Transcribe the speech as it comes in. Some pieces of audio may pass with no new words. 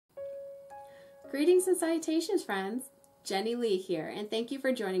Greetings and salutations, friends. Jenny Lee here, and thank you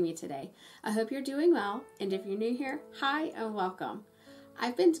for joining me today. I hope you're doing well, and if you're new here, hi and welcome.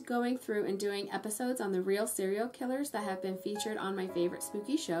 I've been going through and doing episodes on the real serial killers that have been featured on my favorite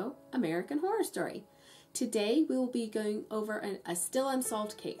spooky show, American Horror Story. Today, we will be going over a still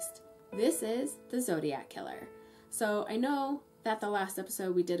unsolved case. This is the Zodiac Killer. So I know that the last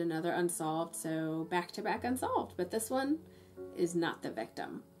episode we did another unsolved, so back-to-back unsolved, but this one is not the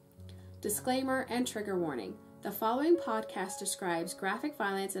victim. Disclaimer and trigger warning. The following podcast describes graphic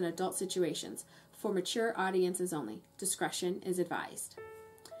violence in adult situations for mature audiences only. Discretion is advised.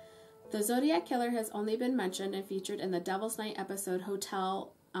 The Zodiac Killer has only been mentioned and featured in the Devil's Night episode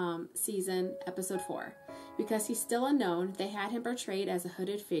Hotel season episode 4. Because he's still unknown, they had him portrayed as a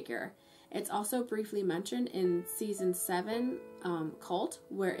hooded figure. It's also briefly mentioned in season 7 Cult,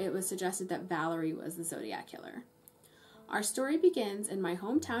 where it was suggested that Valerie was the Zodiac Killer. Our story begins in my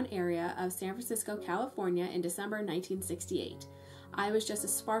hometown area of San Francisco, California in December 1968. I was just a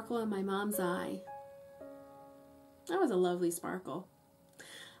sparkle in my mom's eye. That was a lovely sparkle.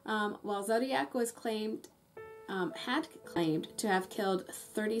 While Zodiac was had claimed to have killed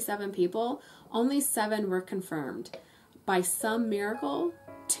 37 people, only 7 were confirmed. By some miracle,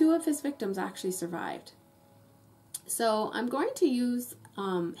 2 of his victims actually survived. So I'm going to use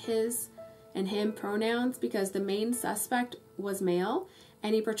his and him pronouns because the main suspect was male,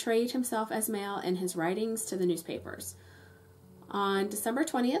 and he portrayed himself as male in his writings to the newspapers. On December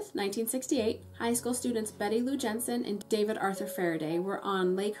 20th, 1968, high school students Betty Lou Jensen and David Arthur Faraday were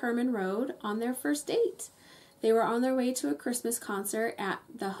on Lake Herman Road on their first date. They were on their way to a Christmas concert at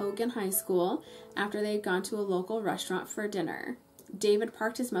the Hogan High School after they had gone to a local restaurant for dinner. David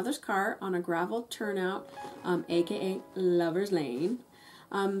parked his mother's car on a gravel turnout, aka Lover's Lane.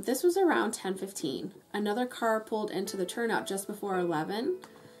 This was around 10:15. Another car pulled into the turnout just before 11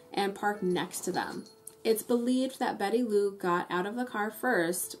 and parked next to them. It's believed that Betty Lou got out of the car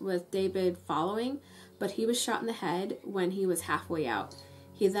first, with David following, but he was shot in the head when he was halfway out.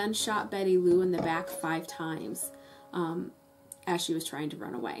 He then shot Betty Lou in the back 5 times as she was trying to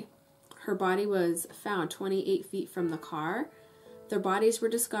run away. Her body was found 28 feet from the car. Their bodies were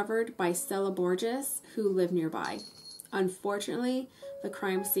discovered by Stella Borges, who lived nearby. Unfortunately, the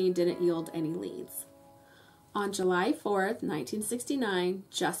crime scene didn't yield any leads. On July 4th, 1969,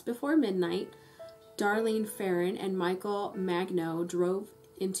 just before midnight, Darlene Farron and Michael Magno drove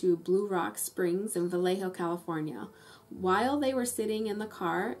into Blue Rock Springs in Vallejo, California. While they were sitting in the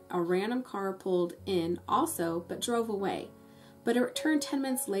car, a random car pulled in also, but drove away. But it returned 10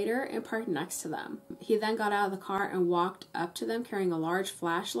 minutes later and parked next to them. He then got out of the car and walked up to them carrying a large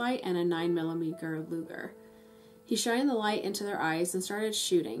flashlight and a 9mm Luger. He shined the light into their eyes and started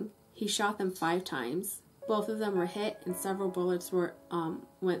shooting. He shot them 5 times. Both of them were hit, and several bullets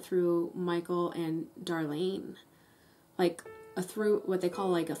went through Michael and Darlene, like what they call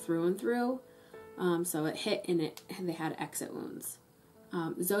like a through and through. So it hit and they had exit wounds.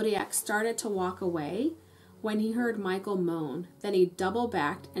 Zodiac started to walk away when he heard Michael moan. Then he double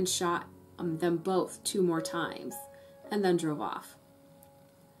backed and shot them both 2 more times, and then drove off.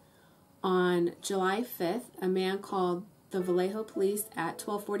 On July 5th, a man called the Vallejo police at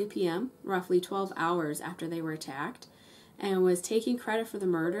 12:40 p.m., roughly 12 hours after they were attacked, and was taking credit for the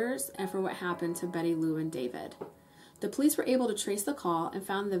murders and for what happened to Betty Lou and David. The police were able to trace the call and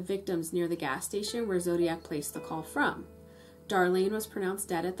found the victims near the gas station where Zodiac placed the call from. Darlene was pronounced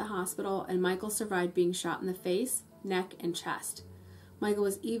dead at the hospital, and Michael survived being shot in the face, neck, and chest. Michael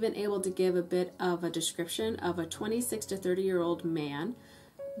was even able to give a bit of a description of a 26 to 30-year-old man,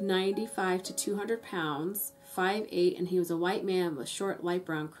 95 to 200 pounds, 5'8", and he was a white man with short light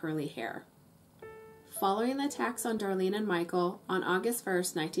brown curly hair. Following the attacks on Darlene and Michael, on August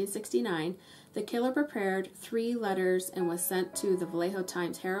 1st, 1969, the killer prepared 3 letters and was sent to the Vallejo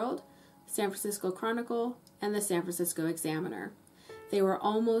Times-Herald, San Francisco Chronicle, and the San Francisco Examiner. They were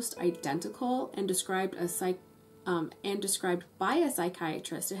almost identical and described by a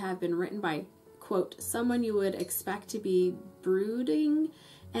psychiatrist to have been written by, quote, someone you would expect to be brooding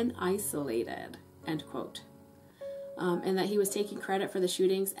and isolated, end quote. And that he was taking credit for the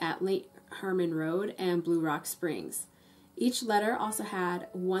shootings at Lake Herman Road and Blue Rock Springs. Each letter also had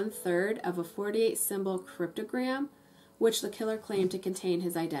 1/3 of a 48-symbol cryptogram, which the killer claimed to contain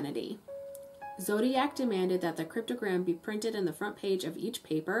his identity. Zodiac demanded that the cryptogram be printed in the front page of each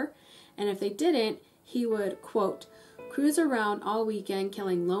paper, and if they didn't, he would, quote, cruise around all weekend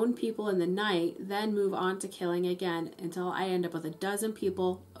killing lone people in the night, then move on to killing again until I end up with 12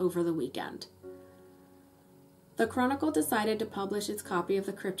 people over the weekend. The Chronicle decided to publish its copy of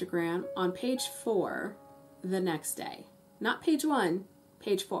the cryptogram on page 4 the next day. Not page 1,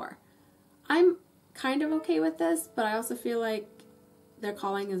 page 4. I'm kind of okay with this, but I also feel like they're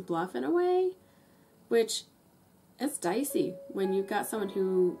calling his bluff in a way, which it's dicey when you've got someone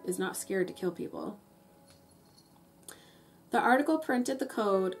who is not scared to kill people. The article printed the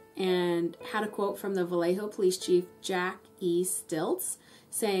code and had a quote from the Vallejo police chief, Jack E. Stilts,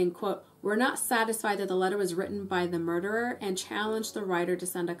 saying, quote, "We're not satisfied that the letter was written by the murderer and challenged the writer to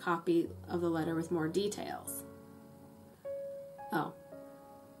send a copy of the letter with more details." Oh,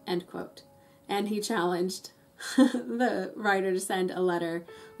 end quote. And he challenged the writer to send a letter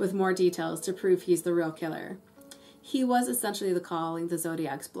with more details to prove he's the real killer. He was essentially calling the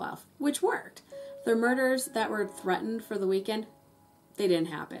Zodiac's bluff, which worked. The murders that were threatened for the weekend, they didn't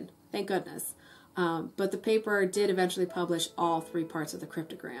happen. Thank goodness. But the paper did eventually publish all 3 parts of the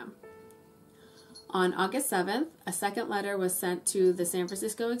cryptogram. On August 7th, a second letter was sent to the San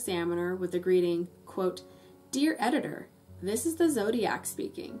Francisco Examiner with the greeting, quote, "Dear editor, this is the Zodiac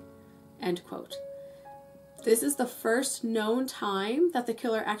speaking," end quote. This is the first known time that the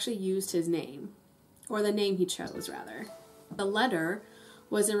killer actually used his name, or the name he chose, rather. The letter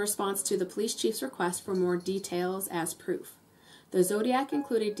was in response to the police chief's request for more details as proof. The Zodiac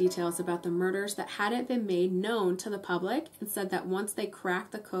included details about the murders that hadn't been made known to the public and said that once they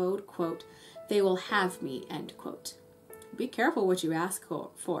crack the code, quote, "they will have me," end quote. Be careful what you ask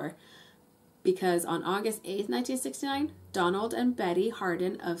for, because on August 8th, 1969, Donald and Betty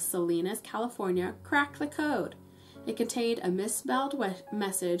Hardin of Salinas, California, cracked the code. It contained a misspelled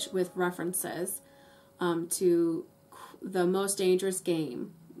message with references to The Most Dangerous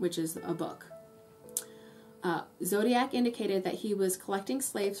Game, which is a book. Zodiac indicated that he was collecting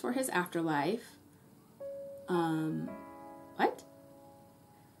slaves for his afterlife. What?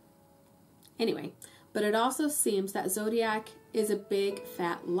 Anyway, but it also seems that Zodiac is a big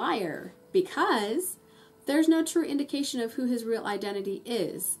fat liar because there's no true indication of who his real identity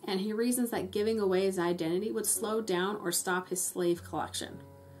is, and he reasons that giving away his identity would slow down or stop his slave collection.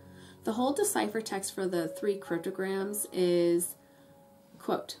 The whole ciphertext for the 3 cryptograms is,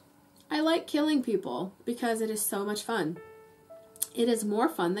 quote, "I like killing people because it is so much fun. It is more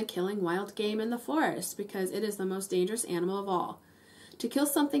fun than killing wild game in the forest because it is the most dangerous animal of all. To kill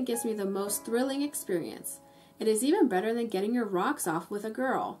something gives me the most thrilling experience. It is even better than getting your rocks off with a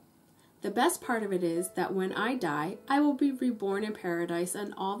girl. The best part of it is that when I die, I will be reborn in paradise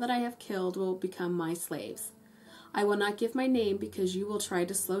and all that I have killed will become my slaves. I will not give my name because you will try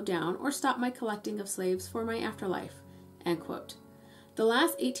to slow down or stop my collecting of slaves for my afterlife," end quote. The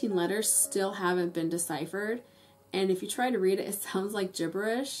last 18 letters still haven't been deciphered, and if you try to read it, it sounds like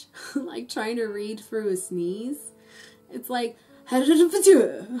gibberish, like trying to read through a sneeze. It's like, I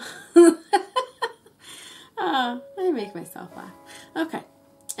make myself laugh. Okay,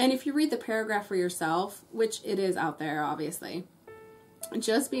 and if you read the paragraph for yourself, which it is out there, obviously,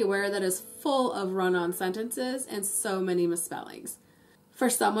 just be aware that it's full of run-on sentences and so many misspellings. For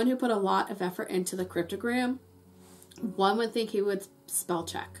someone who put a lot of effort into the cryptogram, one would think he would spell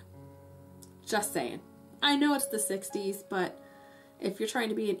check. Just saying. I know it's the 60s, but if you're trying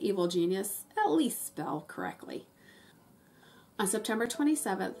to be an evil genius, at least spell correctly. On September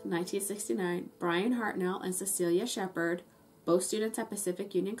 27th, 1969, Brian Hartnell and Cecilia Shepard, both students at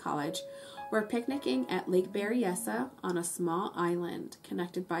Pacific Union College, were picnicking at Lake Berryessa on a small island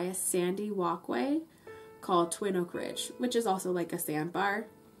connected by a sandy walkway called Twin Oak Ridge, which is also like a sandbar,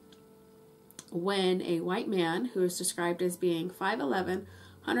 when a white man who is described as being 5'11",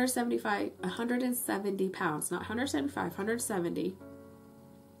 170 pounds, not 175, 170,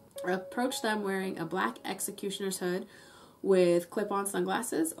 approached them wearing a black executioner's hood with clip-on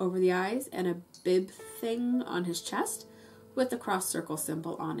sunglasses over the eyes and a bib thing on his chest with the cross circle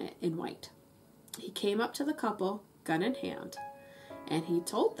symbol on it in white. He came up to the couple, gun in hand, and he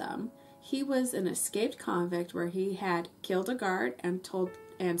told them he was an escaped convict where he had killed a guard and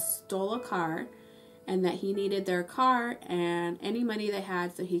stole a car, and that he needed their car and any money they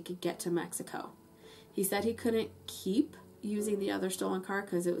had so he could get to Mexico. He said he couldn't keep using the other stolen car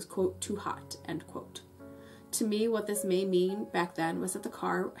because it was, quote, too hot, end quote. To me, what this may mean back then was that the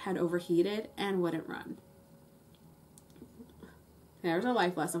car had overheated and wouldn't run. There's a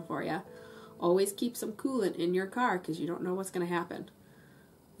life lesson for you. Always keep some coolant in your car because you don't know what's going to happen.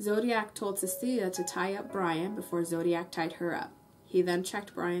 Zodiac told Cecilia to tie up Brian before Zodiac tied her up. He then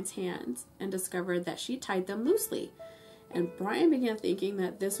checked Brian's hands and discovered that she tied them loosely. And Brian began thinking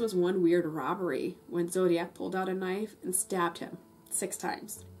that this was one weird robbery when Zodiac pulled out a knife and stabbed him 6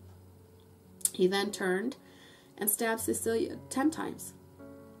 times. He then turned and stabbed Cecilia 10 times.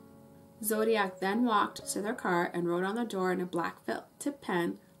 Zodiac then walked to their car and wrote on the door in a black tip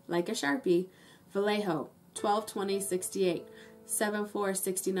pen, like a Sharpie, Vallejo, 12/20/68,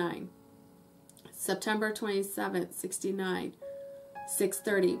 7/4/69. September 27th, 69,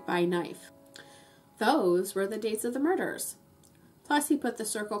 6:30 by knife. Those were the dates of the murders. Plus, he put the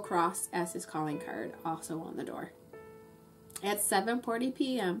circle cross as his calling card, also on the door. At 7:40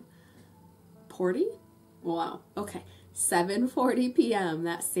 p.m., 7:40 p.m.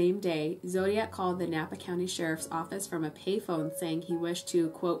 that same day, Zodiac called the Napa County Sheriff's Office from a payphone saying he wished to,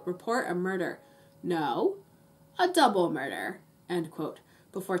 quote, report a murder. No, a double murder, end quote,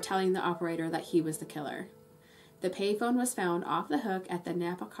 before telling the operator that he was the killer. The payphone was found off the hook at the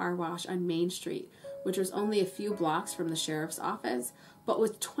Napa Car Wash on Main Street, which was only a few blocks from the sheriff's office, but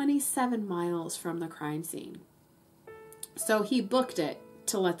was 27 miles from the crime scene. So he booked it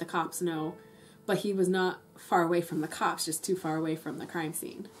to let the cops know, but he was not far away from the cops, just too far away from the crime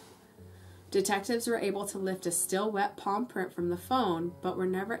scene. Detectives were able to lift a still wet palm print from the phone, but were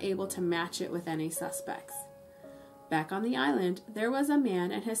never able to match it with any suspects. Back on the island, there was a man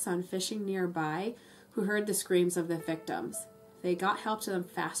and his son fishing nearby who heard the screams of the victims. They got help to them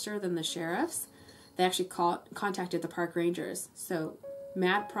faster than the sheriffs. They actually contacted the park rangers. So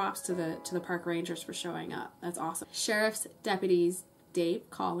mad props to the park rangers for showing up. That's awesome. Sheriff's deputies Dave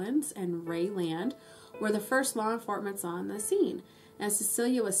Collins and Ray Land were the first law enforcement on the scene, and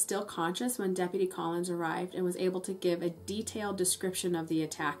Cecilia was still conscious when Deputy Collins arrived and was able to give a detailed description of the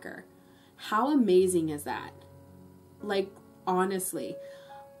attacker. How amazing is that? Like, honestly,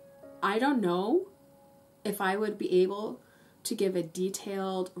 I don't know if I would be able to give a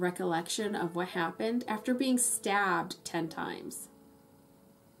detailed recollection of what happened after being stabbed 10 times.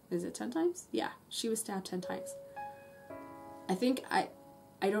 Is it 10 times? Yeah, she was stabbed 10 times. I think I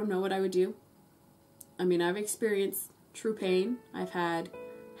don't know what I would do. I mean, I've experienced true pain. I've had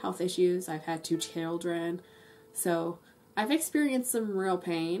health issues. I've had 2 children. So I've experienced some real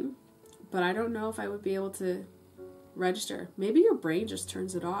pain, but I don't know if I would be able to register. Maybe your brain just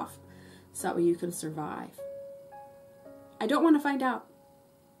turns it off so that way you can survive. I don't want to find out.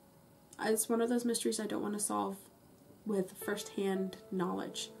 It's one of those mysteries I don't want to solve with first-hand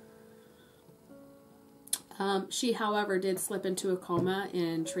knowledge. She, however, did slip into a coma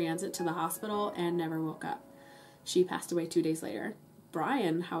in transit to the hospital and never woke up. She passed away 2 days later.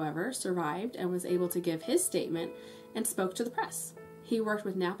 Brian, however, survived and was able to give his statement and spoke to the press. He worked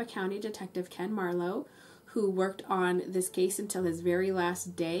with Napa County Detective Ken Marlowe, who worked on this case until his very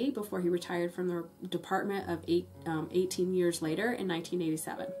last day before he retired from the department of 18 years later in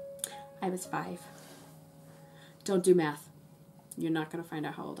 1987. I was 5. Don't do math. You're not going to find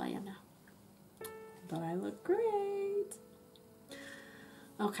out how old I am now. But I look great.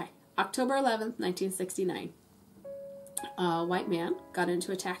 Okay, October 11th, 1969. A white man got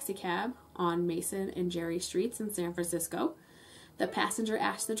into a taxi cab on Mason and Jerry Streets in San Francisco. The passenger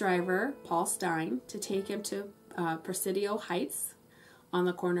asked the driver, Paul Stein, to take him to Presidio Heights on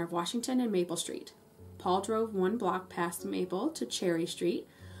the corner of Washington and Maple Street. Paul drove 1 block past Maple to Cherry Street,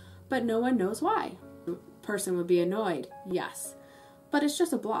 but no one knows why. The person would be annoyed, yes, but it's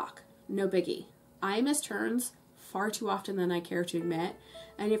just a block, no biggie. I miss turns far too often than I care to admit,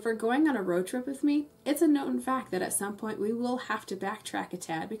 and if you're going on a road trip with me, it's a known fact that at some point we will have to backtrack a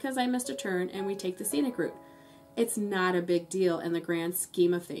tad because I missed a turn and we take the scenic route. It's not a big deal in the grand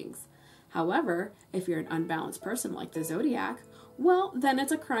scheme of things. However, if you're an unbalanced person like the Zodiac, well, then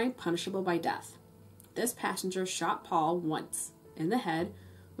it's a crime punishable by death. This passenger shot Paul once in the head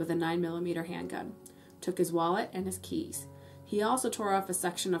with a 9mm handgun, took his wallet and his keys. He also tore off a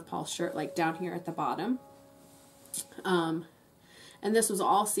section of Paul's shirt, like down here at the bottom. And this was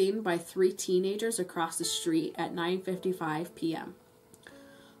all seen by 3 teenagers across the street at 9:55 p.m.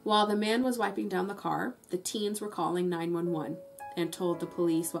 While the man was wiping down the car, the teens were calling 911 and told the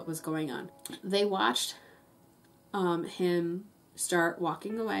police what was going on. They watched him start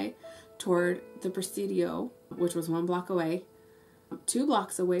walking away toward the Presidio, which was 1 block away, 2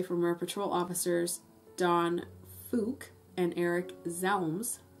 blocks away from where patrol officers Don Fook and Eric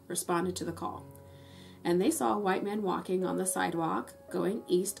Zelms responded to the call. And they saw a white man walking on the sidewalk going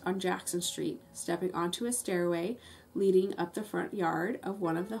east on Jackson Street, stepping onto a stairway leading up the front yard of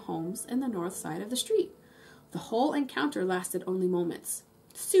one of the homes in the north side of the street. The whole encounter lasted only moments.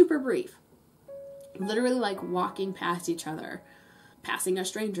 Super brief. Literally like walking past each other, passing a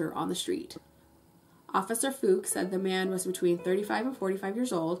stranger on the street. Officer Fook said the man was between 35 and 45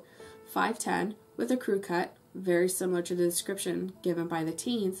 years old, 5'10", with a crew cut, very similar to the description given by the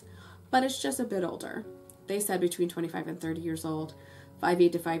teens, but it's just a bit older. They said between 25 and 30 years old,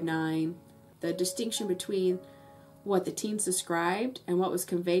 5'8" to 5'9". The distinction between what the teens described and what was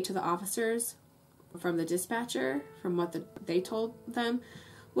conveyed to the officers from the dispatcher, from what they told them,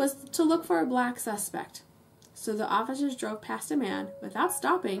 was to look for a black suspect. so the officers drove past a man without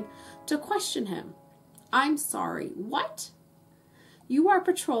stopping to question him. "I'm sorry, what? You are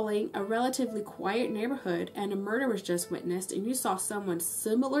patrolling a relatively quiet neighborhood and a murder was just witnessed and you saw someone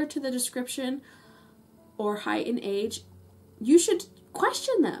similar to the description or height and age. You should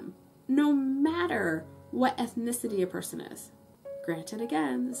question them, no matter what ethnicity a person is." Granted,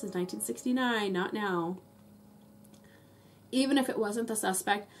 again, this is 1969, not now. Even if it wasn't the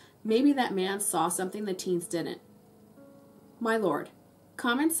suspect, maybe that man saw something the teens didn't. My lord,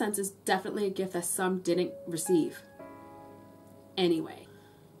 common sense is definitely a gift that some didn't receive. Anyway,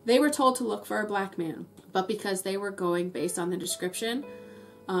 they were told to look for a black man, but because they were going based on the description,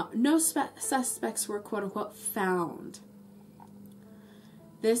 no suspects were quote-unquote found.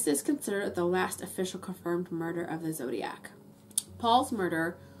 This is considered the last official confirmed murder of the Zodiac. Paul's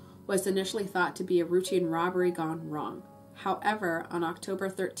murder was initially thought to be a routine robbery gone wrong. However, on October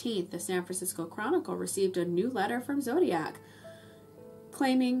 13th, the San Francisco Chronicle received a new letter from Zodiac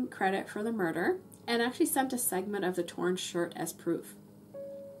claiming credit for the murder and actually sent a segment of the torn shirt as proof.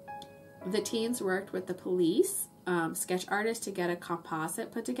 The teens worked with the police sketch artist to get a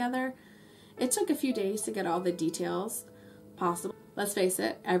composite put together. It took a few days to get all the details possible. Let's face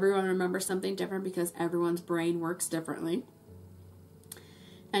it, everyone remembers something different because everyone's brain works differently.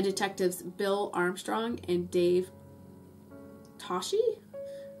 And detectives Bill Armstrong and Dave Toshi?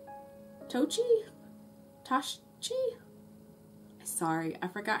 Sorry, I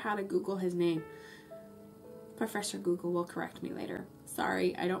forgot how to Google his name. Professor Google will correct me later.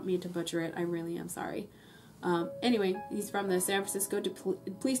 Sorry, I don't mean to butcher it. I really am sorry. Anyway, he's from the San Francisco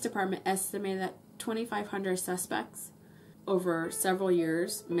Police Department, estimated that 2,500 suspects over several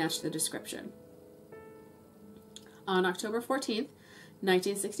years matched the description. On October 14th,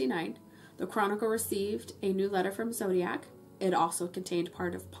 1969, the Chronicle received a new letter from Zodiac. It also contained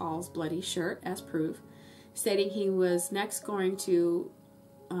part of Paul's bloody shirt as proof, stating he was next going to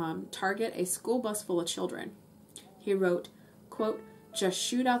target a school bus full of children. He wrote, quote, "Just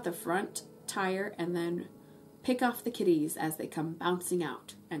shoot out the front tire and then pick off the kiddies as they come bouncing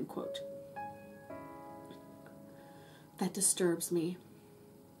out," end quote. That disturbs me.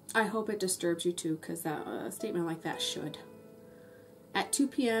 I hope it disturbs you too, because a statement like that should. At 2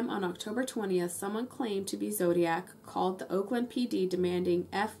 p.m. on October 20th, someone claimed to be Zodiac called the Oakland PD demanding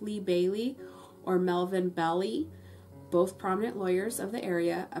F. Lee Bailey or Melvin Belly, both prominent lawyers of the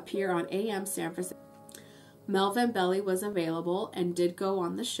area, appear on AM San Francisco. Melvin Belly was available and did go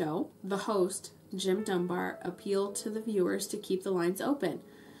on the show. The host, Jim Dunbar, appealed to the viewers to keep the lines open,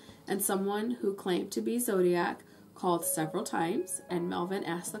 and someone who claimed to be Zodiac called several times, and Melvin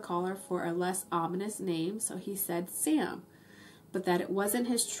asked the caller for a less ominous name, so he said Sam, but that it wasn't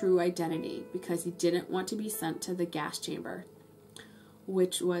his true identity because he didn't want to be sent to the gas chamber,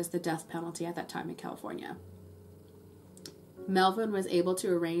 which was the death penalty at that time in California. Melvin was able to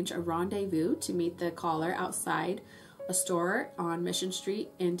arrange a rendezvous to meet the caller outside a store on Mission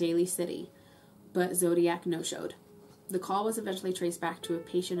Street in Daly City, but Zodiac no-showed. The call was eventually traced back to a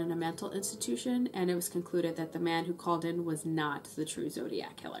patient in a mental institution, and it was concluded that the man who called in was not the true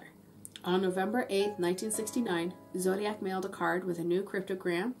Zodiac Killer. On November 8, 1969, Zodiac mailed a card with a new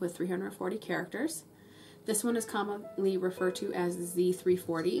cryptogram with 340 characters. This one is commonly referred to as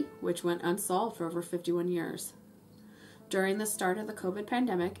Z340, which went unsolved for over 51 years. During the start of the COVID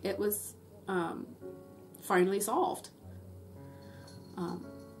pandemic, it was finally solved,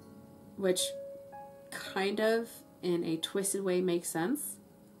 which kind of, in a twisted way, makes sense.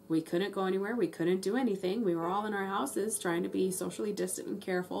 We couldn't go anywhere. We couldn't do anything. We were all in our houses trying to be socially distant and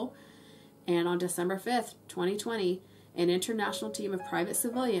careful. And on December 5th, 2020, an international team of private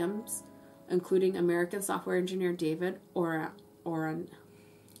civilians, including American software engineer David Oranchak,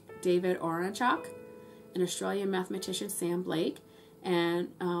 an Australian mathematician Sam Blake, and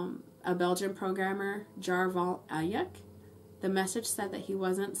a Belgian programmer Jarval Ayak. The message said that he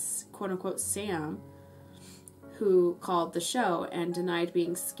wasn't quote-unquote Sam who called the show and denied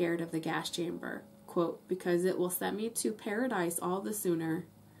being scared of the gas chamber, quote, "because it will send me to paradise all the sooner,"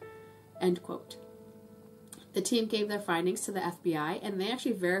 end quote. The team gave their findings to the FBI, and they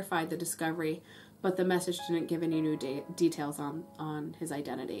actually verified the discovery, but the message didn't give any new details on his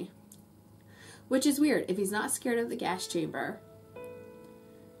identity. Which is weird. If he's not scared of the gas chamber,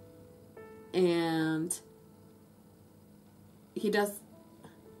 and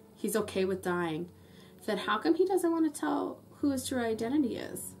he's okay with dying, then how come he doesn't want to tell who his true identity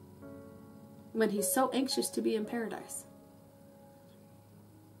is when he's so anxious to be in paradise?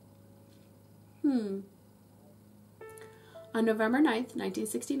 On November 9th,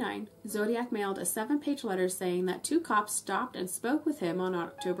 1969, Zodiac mailed a 7-page letter saying that 2 cops stopped and spoke with him on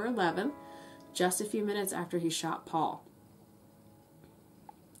October 11th just a few minutes after he shot Paul.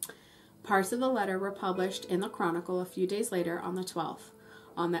 Parts of the letter were published in the Chronicle a few days later on the 12th.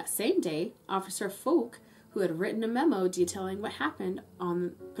 On that same day, Officer Folk, who had written a memo detailing what happened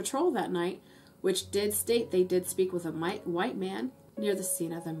on patrol that night, which did state they did speak with a white man near the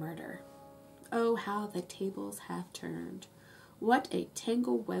scene of the murder. Oh, how the tables have turned. What a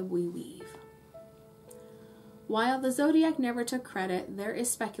tangle web we weave. While the Zodiac never took credit, there is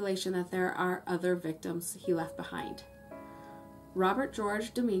speculation that there are other victims he left behind. Robert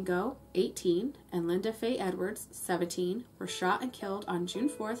George Domingo, 18, and Linda Faye Edwards, 17, were shot and killed on June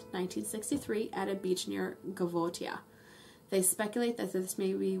 4th, 1963 at a beach near Gavotia. They speculate that this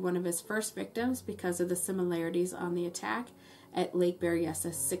may be one of his first victims because of the similarities on the attack at Lake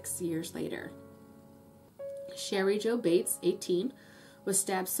Berryessa 6 years later. Sherry Jo Bates, 18, was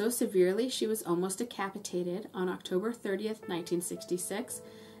stabbed so severely she was almost decapitated on October 30th, 1966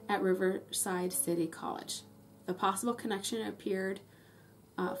 at Riverside City College. The possible connection appeared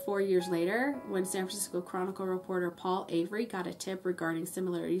 4 years later when San Francisco Chronicle reporter Paul Avery got a tip regarding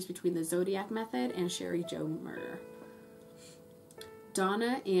similarities between the Zodiac method and Sherry Jo murder.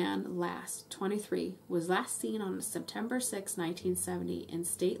 Donna Ann Last, 23, was last seen on September 6, 1970 in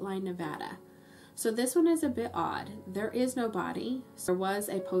State Line, Nevada. So this one is a bit odd. There is no body. There was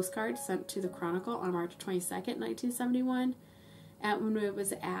a postcard sent to the Chronicle on March 22nd, 1971, and it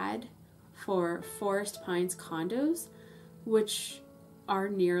was an ad for Forest Pines condos, which are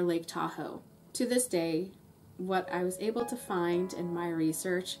near Lake Tahoe. To this day, what I was able to find in my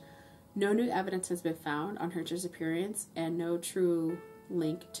research, no new evidence has been found on her disappearance and no true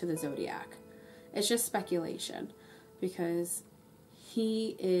link to the Zodiac. It's just speculation because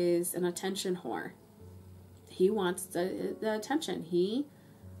he is an attention whore. He wants the attention. He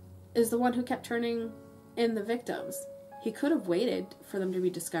is the one who kept turning in the victims. He could have waited for them to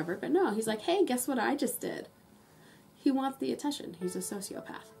be discovered, but no, he's like, hey, guess what I just did? He wants the attention. He's a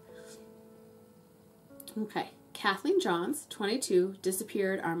sociopath. Okay. Kathleen Johns, 22,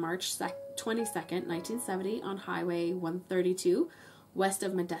 disappeared on March 22nd, 1970 on Highway 132, west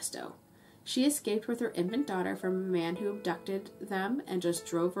of Modesto. She escaped with her infant daughter from a man who abducted them and just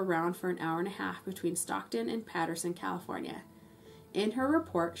drove around for an hour and a half between Stockton and Patterson, California. In her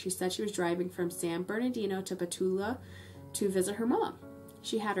report, she said she was driving from San Bernardino to Petula to visit her mom.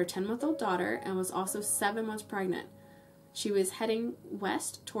 She had her 10-month-old daughter and was also 7 months pregnant. She was heading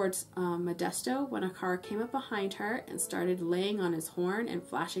west towards Modesto when a car came up behind her and started laying on his horn and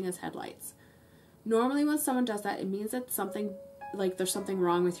flashing his headlights. Normally when someone does that, it means that there's something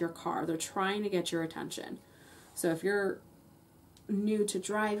wrong with your car. They're trying to get your attention. So if you're new to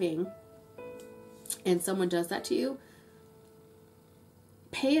driving and someone does that to you,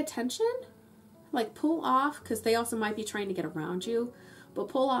 pay attention. Like, pull off, because they also might be trying to get around you, but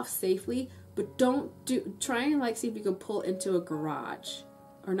pull off safely. But try and see if you can pull into a garage,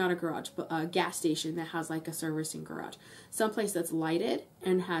 or not a garage, but a gas station that has like a servicing garage, someplace that's lighted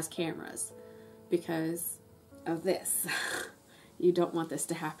and has cameras, because of this. You don't want this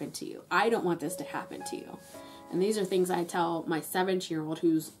to happen to you. I don't want this to happen to you. And these are things I tell my 17-year-old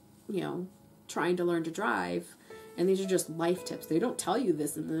who's, trying to learn to drive. And these are just life tips. They don't tell you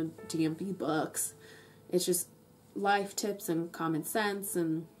this in the DMV books. It's just life tips and common sense,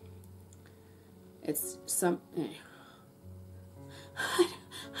 and it's I'm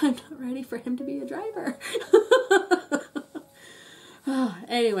not ready for him to be a driver.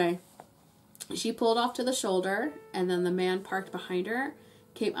 Anyway, she pulled off to the shoulder, and then the man parked behind her,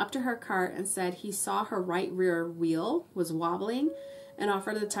 came up to her car and said he saw her right rear wheel was wobbling and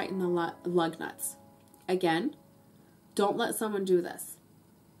offered to tighten the lug nuts. Again, don't let someone do this.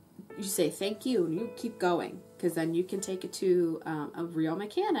 You say thank you and you keep going, because then you can take it to a real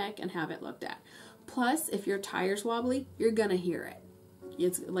mechanic and have it looked at. Plus, if your tire's wobbly, you're going to hear it.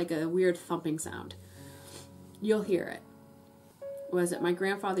 It's like a weird thumping sound. You'll hear it. My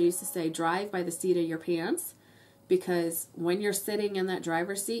grandfather used to say, drive by the seat of your pants, because when you're sitting in that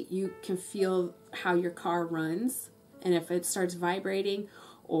driver's seat, you can feel how your car runs. And if it starts vibrating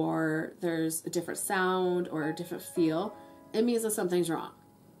or there's a different sound or a different feel, it means that something's wrong.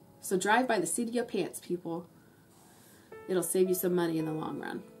 So drive by the seat of your pants, people. It'll save you some money in the long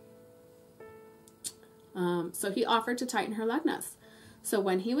run. So he offered to tighten her lug nuts. So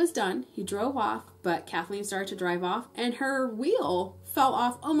when he was done, he drove off, but Kathleen started to drive off, and her wheel fell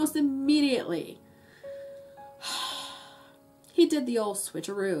off almost immediately. He did the old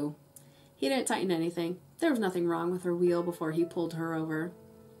switcheroo. He didn't tighten anything. There was nothing wrong with her wheel before he pulled her over.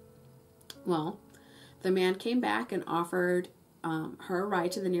 Well, the man came back and offered her a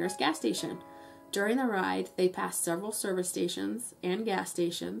ride to the nearest gas station, During the ride, they passed several service stations and gas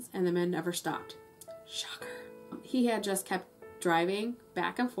stations, and the man never stopped. Shocker. He had just kept driving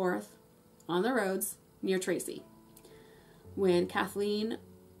back and forth on the roads near Tracy. When Kathleen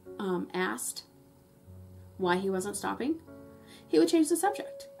asked why he wasn't stopping, he would change the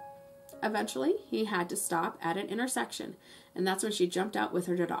subject. Eventually, he had to stop at an intersection, and that's when she jumped out with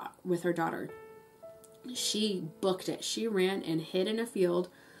her daughter. She booked it. She ran and hid in a field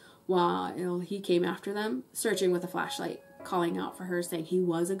while he came after them, searching with a flashlight, calling out for her, saying he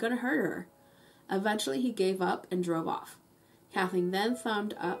wasn't going to hurt her. Eventually, he gave up and drove off. Kathleen then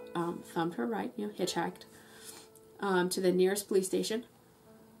thumbed her ride, hitchhiked, to the nearest police station.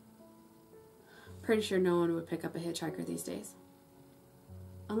 Pretty sure no one would pick up a hitchhiker these days.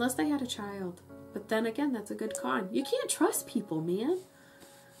 Unless they had a child. But then again, that's a good con. You can't trust people, man.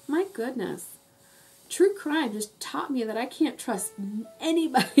 My goodness. True crime has taught me that I can't trust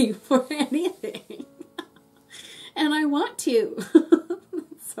anybody for anything. And I want to.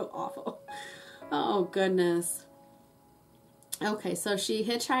 It's so awful. Oh, goodness. Okay, so she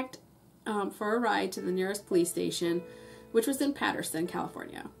hitchhiked for a ride to the nearest police station, which was in Patterson,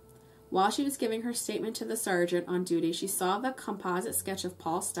 California. While she was giving her statement to the sergeant on duty, she saw the composite sketch of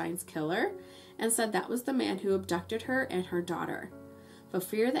Paul Stine's killer and said that was the man who abducted her and her daughter. For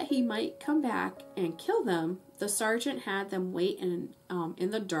fear that he might come back and kill them, the sergeant had them wait in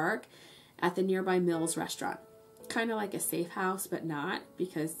the dark at the nearby Mills restaurant. Kind of like a safe house, but not,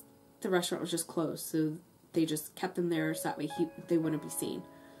 because the restaurant was just closed, so they just kept them there so that way they wouldn't be seen.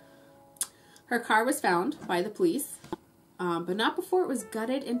 Her car was found by the police, but not before it was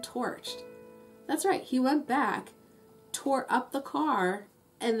gutted and torched. That's right, he went back, tore up the car,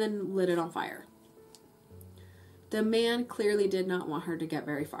 and then lit it on fire. The man clearly did not want her to get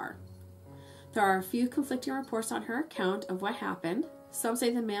very far. There are a few conflicting reports on her account of what happened. Some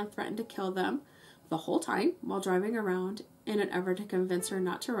say the man threatened to kill them the whole time while driving around in an effort to convince her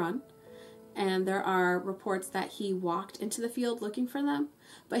not to run. And there are reports that he walked into the field looking for them,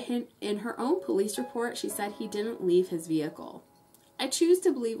 but in her own police report, she said he didn't leave his vehicle. I choose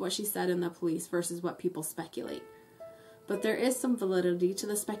to believe what she said in the police versus what people speculate. But there is some validity to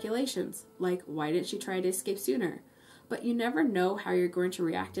the speculations, like why didn't she try to escape sooner? But you never know how you're going to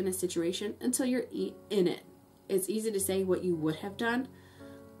react in a situation until you're in it. It's easy to say what you would have done,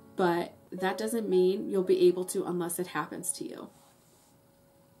 but that doesn't mean you'll be able to unless it happens to you.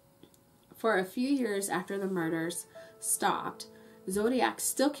 For a few years after the murders stopped, Zodiac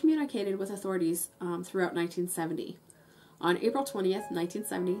still communicated with authorities throughout 1970. On April 20th,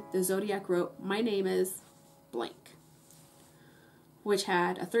 1970, the Zodiac wrote, "My name is blank," which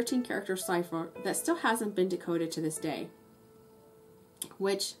had a 13-character cipher that still hasn't been decoded to this day.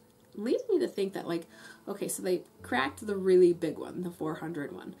 Which leads me to think that, okay, so they cracked the really big one, the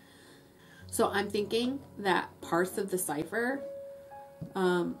 400 one. So I'm thinking that parts of the cipher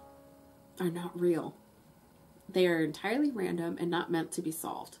are not real. They are entirely random and not meant to be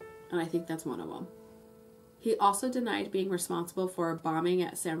solved. And I think that's one of them. He also denied being responsible for a bombing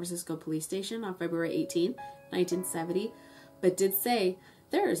at San Fransico Police Station on February 18, 1970, but did say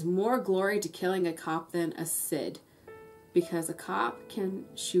there is more glory to killing a cop than a SID, because a cop can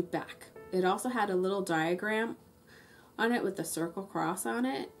shoot back. It also had a little diagram on it with a circle cross on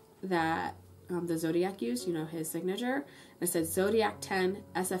it that the Zodiac used, his signature. It said Zodiac 10,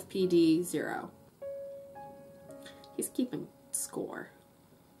 SFPD 0. He's keeping score.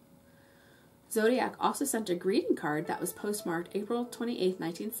 Zodiac also sent a greeting card that was postmarked April 28,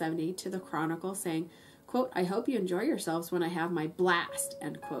 1970 to the Chronicle saying, quote, "I hope you enjoy yourselves when I have my blast,"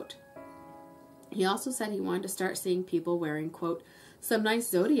 end quote. He also said he wanted to start seeing people wearing, quote, "some nice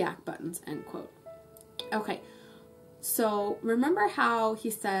Zodiac buttons," end quote. Okay, so remember how he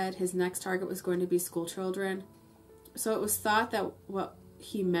said his next target was going to be school children? So it was thought that what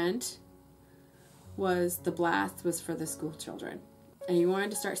he meant was the blast was for the school children. And he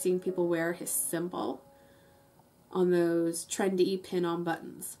wanted to start seeing people wear his symbol on those trendy pin-on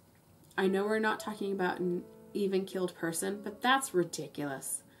buttons. I know we're not talking about an even-keeled person, but that's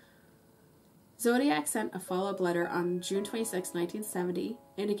ridiculous. Zodiac sent a follow-up letter on June 26, 1970,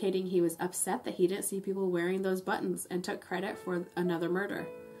 indicating he was upset that he didn't see people wearing those buttons and took credit for another murder.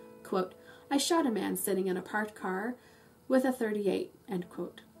 Quote, "I shot a man sitting in a parked car with a .38, end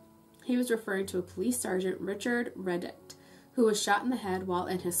quote. He was referring to a police sergeant, Richard Reddick, who was shot in the head while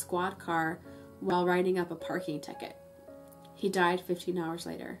in his squad car while writing up a parking ticket. He died 15 hours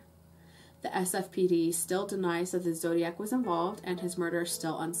later. The SFPD still denies that the Zodiac was involved and his murder is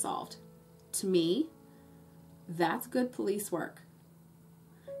still unsolved. To me, that's good police work.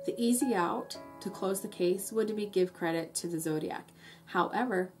 The easy out to close the case would be give credit to the Zodiac.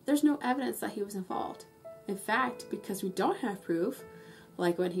 However, there's no evidence that he was involved. In fact, because we don't have proof,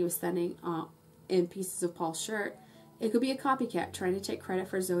 like when he was sending in pieces of Paul's shirt, it could be a copycat trying to take credit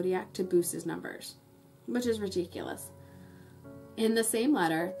for Zodiac to boost his numbers, which is ridiculous. In the same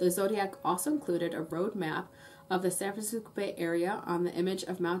letter, the Zodiac also included a road map of the San Francisco Bay Area on the image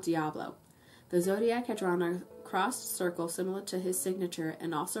of Mount Diablo. The Zodiac had drawn a crossed circle similar to his signature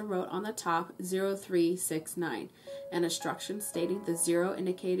and also wrote on the top 0369, an instruction stating the 0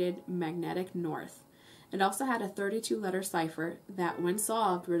 indicated magnetic north. It also had a 32-letter cipher that, when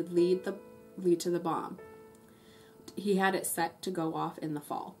solved, would lead to the bomb. He had it set to go off in the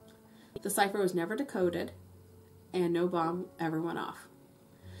fall. The cipher was never decoded, and no bomb ever went off.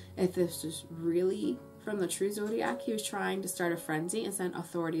 If this was really from the true Zodiac, he was trying to start a frenzy and send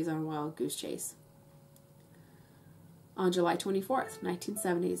authorities on a wild goose chase. On July 24th,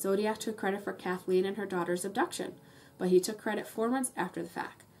 1970, Zodiac took credit for Kathleen and her daughter's abduction, but he took credit 4 months after the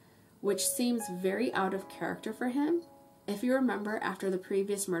fact, which seems very out of character for him. If you remember, after the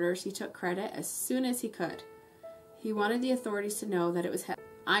previous murders, he took credit as soon as he could. He wanted the authorities to know that it was him.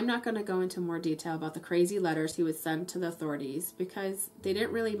 I'm not going to go into more detail about the crazy letters he would send to the authorities because they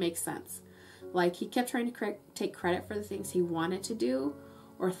didn't really make sense. Like, he kept trying to take credit for the things he wanted to do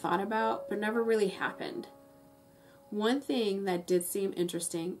or thought about, but never really happened. One thing that did seem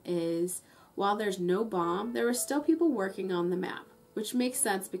interesting is, while there's no bomb, there were still people working on the map, which makes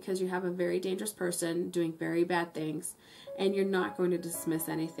sense because you have a very dangerous person doing very bad things, and you're not going to dismiss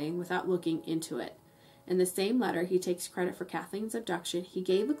anything without looking into it. In the same letter, he takes credit for Kathleen's abduction. He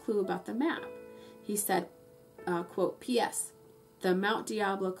gave a clue about the map. He said, quote, P.S. The Mount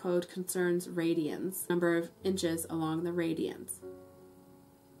Diablo code concerns radians, number of inches along the radians.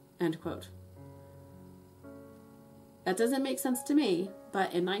 End quote. That doesn't make sense to me,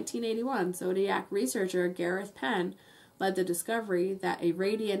 but in 1981, Zodiac researcher Gareth Penn led the discovery that a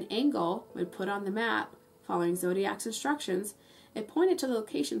radian angle, when put on the map, following Zodiac's instructions, it pointed to the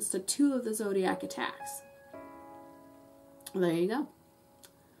locations to 2 of the Zodiac attacks. There you go.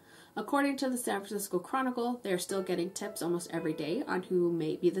 According to the San Francisco Chronicle, they are still getting tips almost every day on who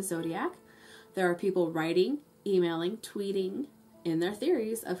may be the Zodiac. There are people writing, emailing, tweeting in their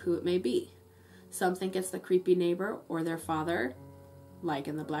theories of who it may be. Some think it's the creepy neighbor or their father, like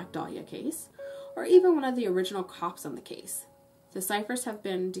in the Black Dahlia case, or even one of the original cops on the case. The ciphers have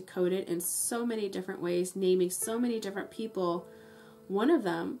been decoded in so many different ways, naming so many different people. One of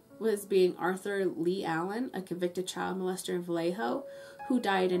them was being Arthur Lee Allen, a convicted child molester in Vallejo, who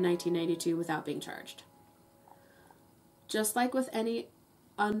died in 1992 without being charged. Just like with any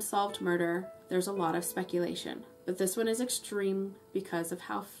unsolved murder, there's a lot of speculation, but this one is extreme because of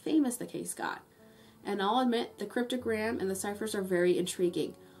how famous the case got. And I'll admit, the cryptogram and the ciphers are very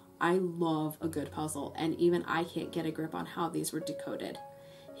intriguing. I love a good puzzle, and even I can't get a grip on how these were decoded.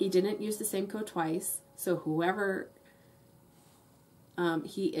 He didn't use the same code twice, so whoever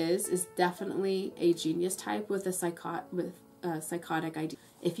he is definitely a genius type with a psychotic idea.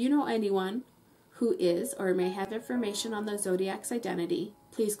 If you know anyone who is or may have information on the Zodiac's identity,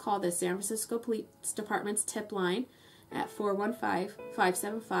 please call the San Francisco Police Department's tip line at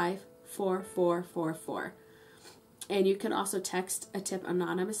 415-575-4444. And you can also text a tip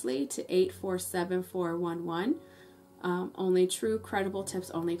anonymously to 847411. Only true, credible tips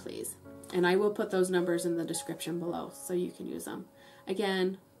only, please. And I will put those numbers in the description below so you can use them.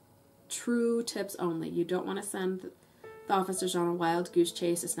 Again, true tips only. You don't want to send the officers on a wild goose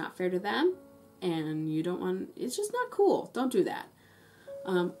chase. It's not fair to them, and you don't want, it's just not cool. Don't do that.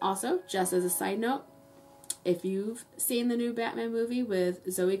 Also, just as a side note, if you've seen the new Batman movie with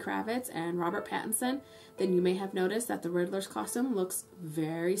Zoe Kravitz and Robert Pattinson, then you may have noticed that the Riddler's costume looks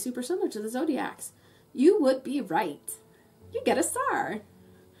very super similar to the Zodiac's. You would be right. You get a star.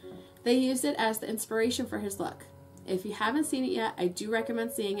 They used it as the inspiration for his look. If you haven't seen it yet, I do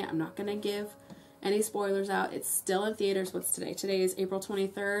recommend seeing it. I'm not going to give any spoilers out. It's still in theaters. What's today? Today is April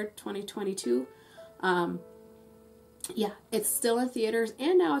 23rd, 2022. Yeah, it's still in theaters,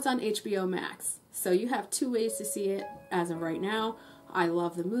 and now it's on HBO Max. So you have 2 ways to see it as of right now. I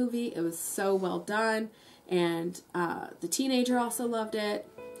love the movie. It was so well done, and the teenager also loved it,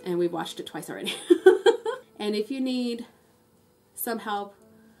 and we've watched it twice already. And if you need some help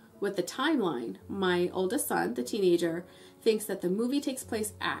with the timeline, my oldest son, the teenager, thinks that the movie takes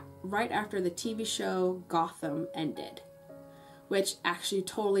place right after the TV show Gotham ended, which actually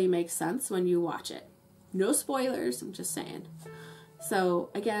totally makes sense when you watch it. No spoilers, I'm just saying. So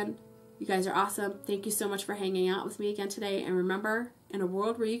again, you guys are awesome. Thank you so much for hanging out with me again today. And remember, in a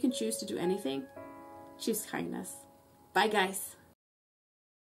world where you can choose to do anything, choose kindness. Bye, guys.